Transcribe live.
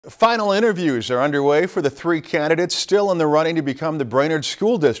Final interviews are underway for the 3 candidates still in the running to become the Brainerd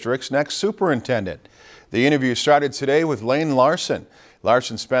School District's next superintendent. The interview started today with Laine Larson.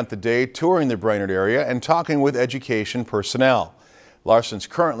 Larson spent the day touring the Brainerd area and talking with education personnel. Larson's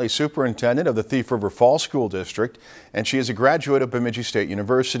currently superintendent of the Thief River Falls School District, and she is a graduate of Bemidji State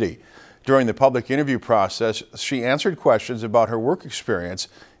University. During the public interview process, she answered questions about her work experience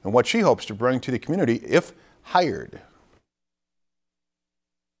and what she hopes to bring to the community if hired.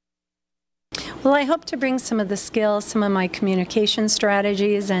 Well, I hope to bring some of the skills, some of my communication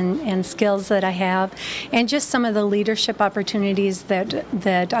strategies and skills that I have, and just some of the leadership opportunities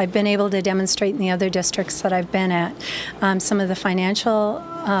that I've been able to demonstrate in the other districts that I've been at. Some of the financial,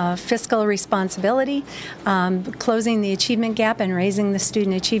 fiscal responsibility, closing the achievement gap and raising the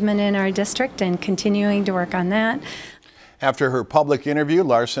student achievement in our district and continuing to work on that. After her public interview,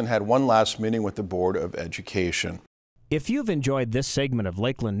 Larson had one last meeting with the Board of Education. If you've enjoyed this segment of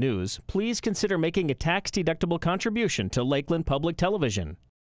Lakeland News, please consider making a tax-deductible contribution to Lakeland Public Television.